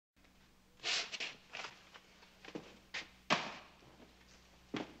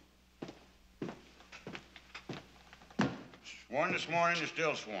Sworn this morning, you're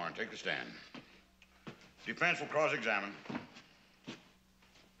still sworn. Take the stand. Defense will cross-examine.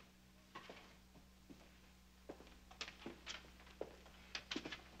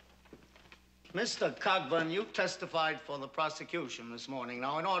 Mr. Cogburn, you testified for the prosecution this morning.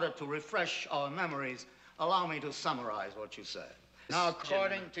 Now, in order to refresh our memories, allow me to summarize what you said. Now,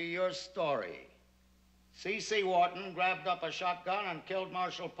 according to your story, C.C. Wharton grabbed up a shotgun and killed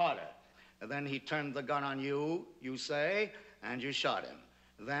Marshal Potter. And then he turned the gun on you, you say, and you shot him.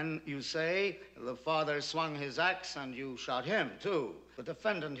 Then you say the father swung his axe and you shot him, too. The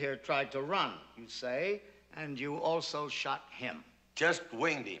defendant here tried to run, you say, and you also shot him. Just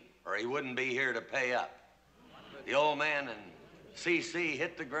winged him, or he wouldn't be here to pay up. The old man and C.C.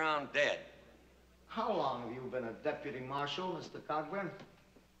 hit the ground dead. How long have you been a deputy marshal, Mr. Cogburn?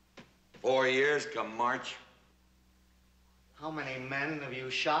 4 years come March. How many men have you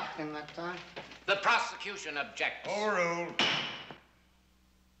shot in that time? The prosecution objects. Overruled.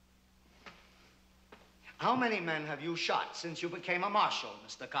 How many men have you shot since you became a marshal,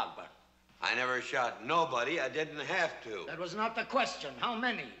 Mr. Cogburn? I never shot nobody. I didn't have to. That was not the question. How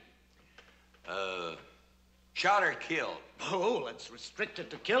many? Shot or killed? Oh, let's restrict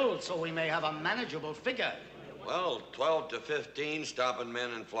it to killed so we may have a manageable figure. Well, 12 to 15, stopping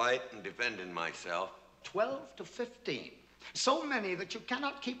men in flight and defending myself. 12 to 15. So many that you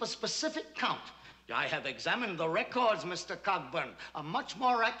cannot keep a specific count. I have examined the records, Mr. Cogburn. A much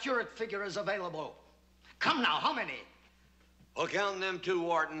more accurate figure is available. Come now, how many? Well, counting them 2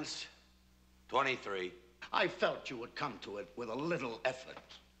 Whartons, 23. I felt you would come to it with a little effort.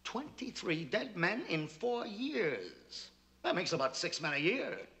 23 dead men in 4 years. That makes about 6 men a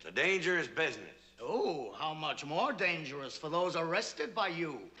year. It's a dangerous business. Oh, how much more dangerous for those arrested by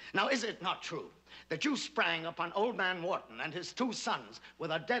you. Now, is it not true that you sprang upon old man Wharton and his 2 sons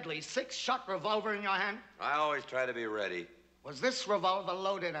with a deadly 6-shot revolver in your hand? I always try to be ready. Was this revolver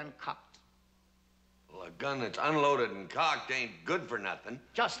loaded and cocked? Well, a gun that's unloaded and cocked ain't good for nothing.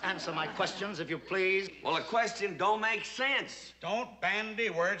 Just answer my questions, if you please. Well, a question don't make sense. Don't bandy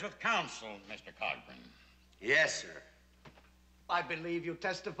words with counsel, Mr. Cogburn. Yes, sir. I believe you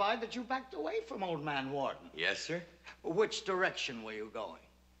testified that you backed away from old man Wharton. Yes, sir. Which direction were you going?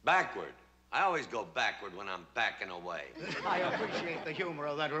 Backward. I always go backward when I'm backing away. I appreciate the humor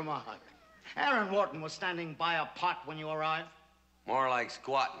of that remark. Aaron Wharton was standing by a pot when you arrived? More like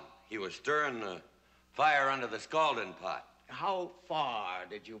squatting. He was stirring the fire under the scalding pot. How far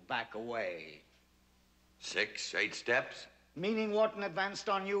did you back away? 6, 8 steps. Meaning Wharton advanced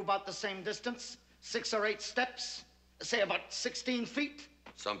on you about the same distance? 6 or 8 steps? Say about 16 feet?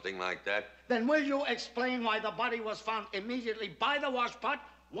 Something like that. Then will you explain why the body was found immediately by the washpot,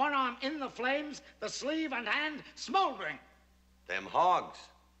 one arm in the flames, the sleeve and hand smoldering? Them hogs.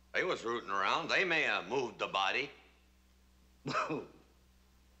 They was rooting around. They may have moved the body.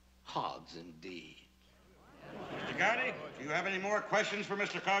 Hogs, indeed. Mr. Gardy, do you have any more questions for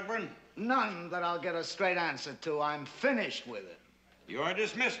Mr. Cogburn? None that I'll get a straight answer to. I'm finished with it. You are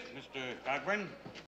dismissed, Mr. Cogburn.